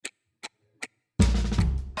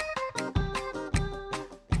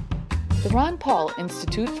The Ron Paul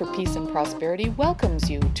Institute for Peace and Prosperity welcomes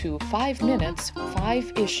you to 5 Minutes,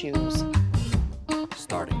 5 Issues.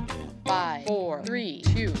 Starting in 5, 4, 3,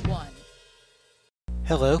 2, 1.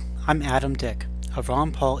 Hello, I'm Adam Dick, a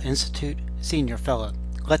Ron Paul Institute Senior Fellow.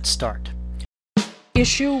 Let's start.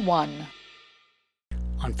 Issue 1.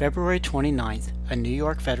 On February 29th, a New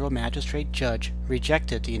York federal magistrate judge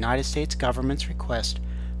rejected the United States government's request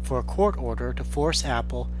for a court order to force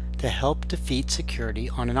Apple to help defeat security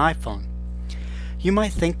on an iPhone. You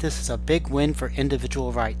might think this is a big win for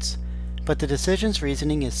individual rights, but the decision's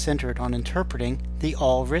reasoning is centered on interpreting the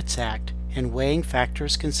All Writs Act and weighing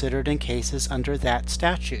factors considered in cases under that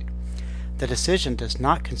statute. The decision does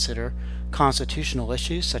not consider constitutional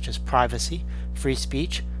issues such as privacy, free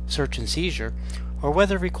speech, search and seizure, or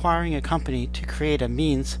whether requiring a company to create a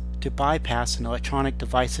means to bypass an electronic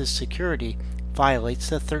device's security violates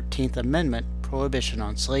the 13th Amendment prohibition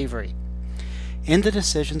on slavery. In the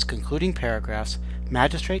decision's concluding paragraphs,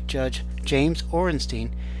 Magistrate Judge James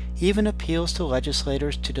Orenstein even appeals to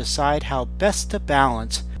legislators to decide how best to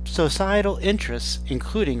balance societal interests,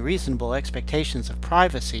 including reasonable expectations of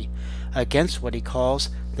privacy, against what he calls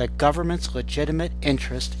the government's legitimate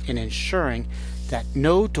interest in ensuring that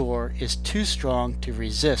no door is too strong to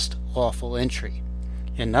resist lawful entry.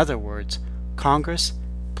 In other words, Congress,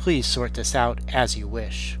 please sort this out as you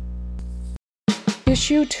wish.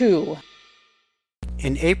 Issue 2.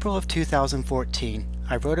 In April of 2014,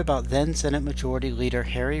 I wrote about then Senate Majority Leader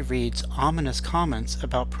Harry Reid's ominous comments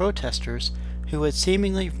about protesters who had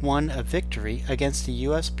seemingly won a victory against the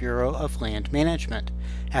U.S. Bureau of Land Management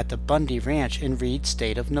at the Bundy Ranch in Reid's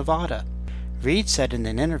state of Nevada. Reid said in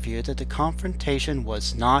an interview that the confrontation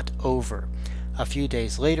was not over. A few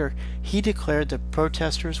days later, he declared the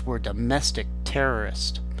protesters were domestic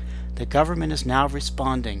terrorists. The government is now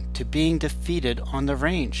responding to being defeated on the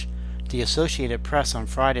range. The Associated Press on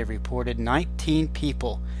Friday reported 19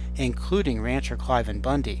 people, including rancher Cliven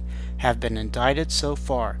Bundy, have been indicted so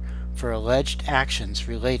far for alleged actions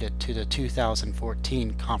related to the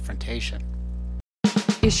 2014 confrontation.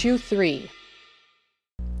 Issue 3.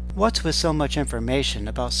 What's with so much information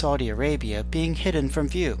about Saudi Arabia being hidden from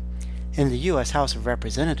view? In the U.S. House of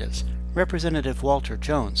Representatives, Representative Walter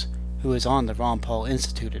Jones, who is on the Ron Paul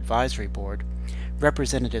Institute Advisory Board,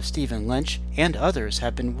 Representative Stephen Lynch, and others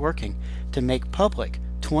have been working to make public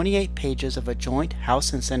 28 pages of a joint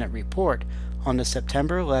House and Senate report on the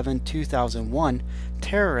September 11, 2001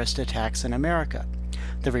 terrorist attacks in America.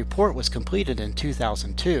 The report was completed in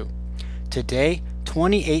 2002. Today,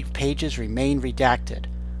 28 pages remain redacted,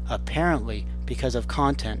 apparently because of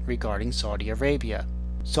content regarding Saudi Arabia.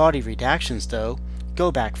 Saudi redactions, though,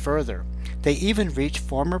 go back further. They even reach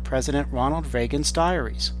former President Ronald Reagan's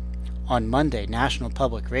diaries. On Monday, National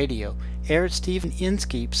Public Radio aired Stephen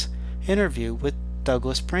Inskeep's interview with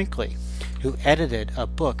Douglas Brinkley, who edited a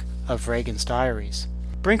book of Reagan's diaries.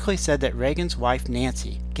 Brinkley said that Reagan's wife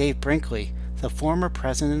Nancy gave Brinkley the former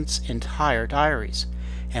president's entire diaries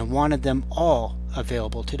and wanted them all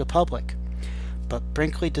available to the public. But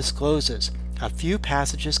Brinkley discloses a few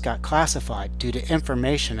passages got classified due to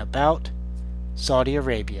information about Saudi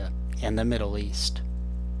Arabia and the Middle East.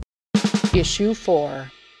 Issue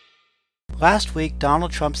 4. Last week,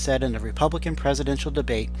 Donald Trump said in a Republican presidential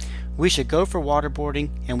debate, "We should go for waterboarding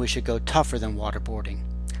and we should go tougher than waterboarding."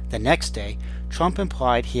 The next day, Trump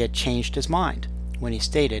implied he had changed his mind when he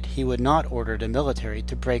stated he would not order the military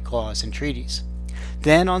to break laws and treaties.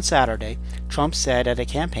 Then on Saturday, Trump said at a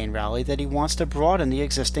campaign rally that he wants to broaden the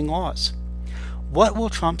existing laws. What will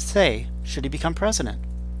Trump say should he become president?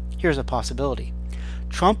 Here's a possibility.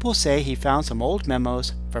 Trump will say he found some old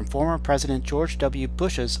memos from former President George W.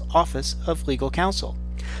 Bush's Office of Legal Counsel.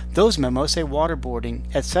 Those memos say waterboarding,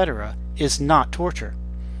 etc., is not torture.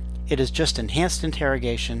 It is just enhanced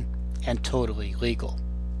interrogation and totally legal.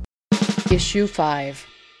 Issue 5.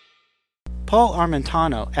 Paul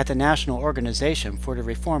Armentano at the National Organization for the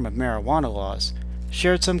Reform of Marijuana Laws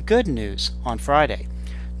shared some good news on Friday.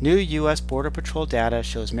 New U.S. Border Patrol data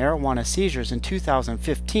shows marijuana seizures in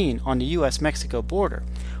 2015 on the U.S.-Mexico border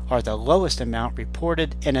are the lowest amount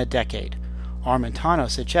reported in a decade. Armentano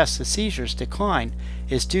suggests the seizures decline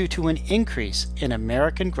is due to an increase in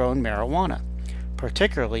American-grown marijuana,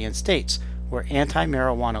 particularly in states where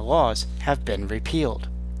anti-marijuana laws have been repealed.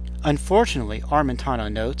 Unfortunately,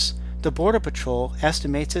 Armentano notes, the Border Patrol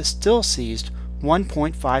estimates it still seized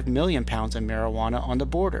 1.5 million pounds of marijuana on the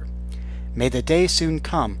border. May the day soon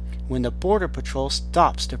come when the Border Patrol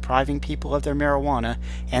stops depriving people of their marijuana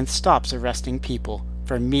and stops arresting people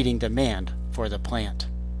for meeting demand for the plant.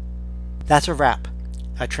 That's a wrap.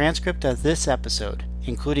 A transcript of this episode,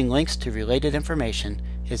 including links to related information,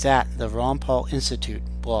 is at the Ron Paul Institute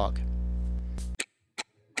blog.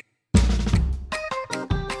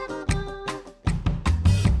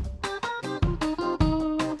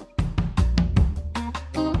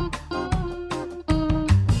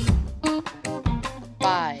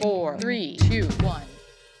 3, 2, 1.